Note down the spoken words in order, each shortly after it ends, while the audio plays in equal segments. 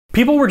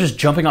People were just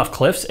jumping off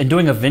cliffs and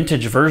doing a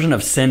vintage version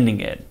of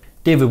sending it.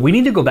 David, we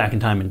need to go back in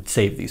time and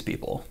save these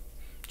people.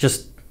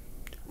 Just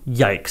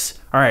yikes.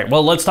 All right,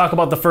 well, let's talk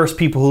about the first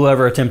people who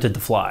ever attempted to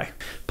fly.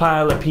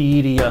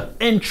 Pilotpedia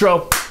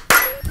intro.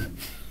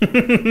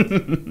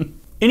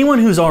 Anyone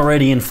who's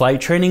already in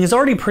flight training is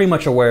already pretty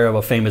much aware of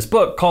a famous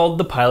book called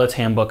The Pilot's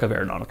Handbook of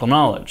Aeronautical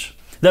Knowledge.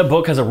 That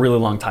book has a really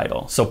long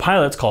title, so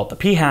pilots call it the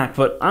P-hack,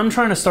 but I'm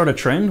trying to start a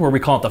trend where we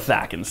call it the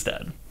FAQ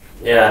instead.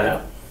 Yeah, I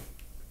know.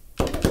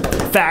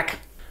 FAQ.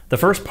 The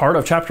first part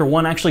of chapter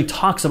 1 actually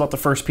talks about the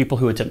first people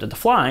who attempted to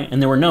fly,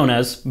 and they were known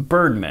as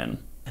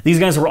birdmen. These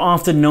guys were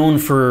often known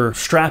for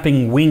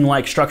strapping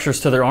wing-like structures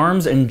to their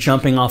arms and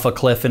jumping off a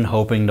cliff and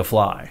hoping to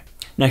fly.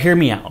 Now hear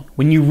me out.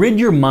 When you rid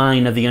your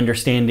mind of the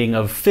understanding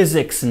of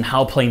physics and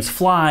how planes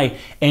fly,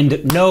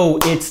 and no,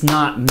 it's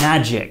not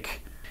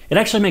magic, it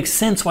actually makes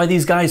sense why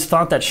these guys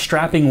thought that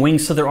strapping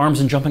wings to their arms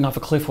and jumping off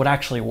a cliff would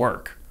actually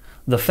work.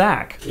 The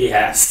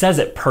FAQ says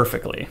it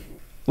perfectly.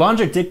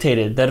 Logic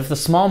dictated that if the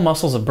small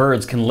muscles of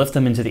birds can lift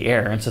them into the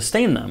air and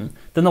sustain them,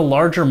 then the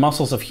larger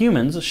muscles of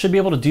humans should be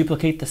able to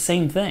duplicate the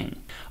same thing.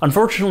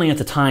 Unfortunately, at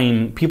the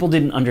time, people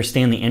didn't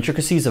understand the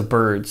intricacies of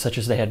birds, such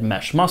as they had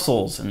mesh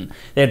muscles, and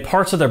they had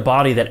parts of their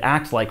body that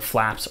act like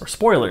flaps or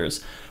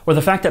spoilers, or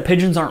the fact that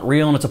pigeons aren't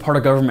real and it's a part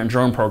of government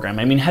drone program.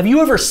 I mean, have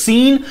you ever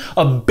seen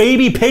a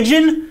baby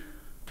pigeon?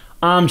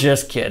 I'm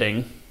just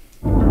kidding.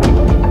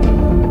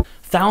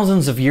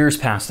 Thousands of years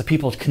passed of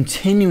people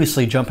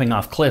continuously jumping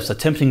off cliffs,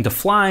 attempting to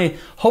fly,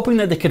 hoping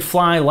that they could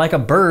fly like a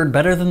bird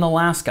better than the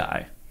last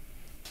guy.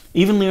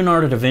 Even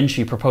Leonardo da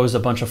Vinci proposed a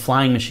bunch of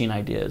flying machine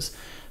ideas,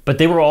 but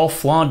they were all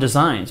flawed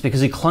designs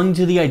because he clung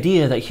to the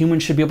idea that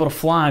humans should be able to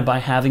fly by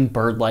having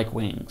bird-like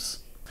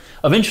wings.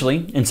 Eventually,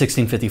 in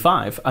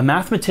 1655, a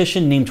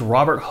mathematician named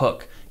Robert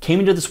Hooke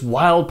came into this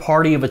wild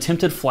party of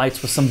attempted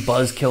flights with some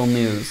buzzkill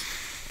news.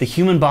 The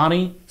human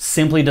body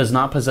simply does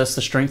not possess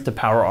the strength to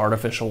power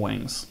artificial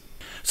wings.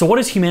 So what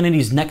is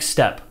humanity's next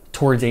step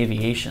towards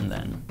aviation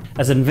then?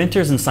 As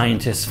inventors and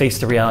scientists face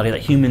the reality that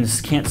humans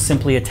can't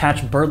simply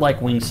attach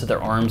bird-like wings to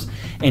their arms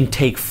and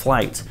take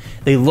flight,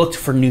 they looked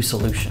for new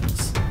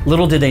solutions.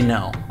 Little did they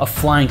know, a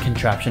flying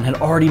contraption had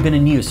already been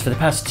in use for the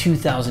past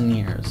 2,000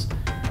 years.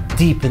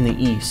 Deep in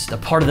the east, a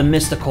part of the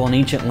mystical and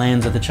ancient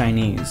lands of the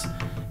Chinese,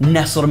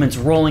 nestled amidst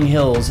rolling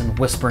hills and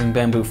whispering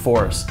bamboo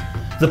forests,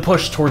 the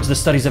push towards the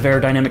studies of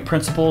aerodynamic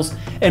principles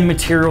and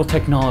material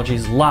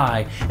technologies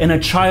lie in a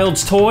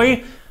child's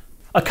toy,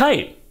 a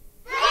kite.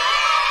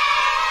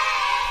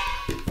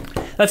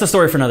 That's a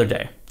story for another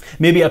day.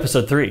 Maybe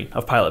episode 3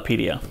 of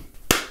Pilotpedia.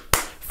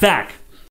 FAQ.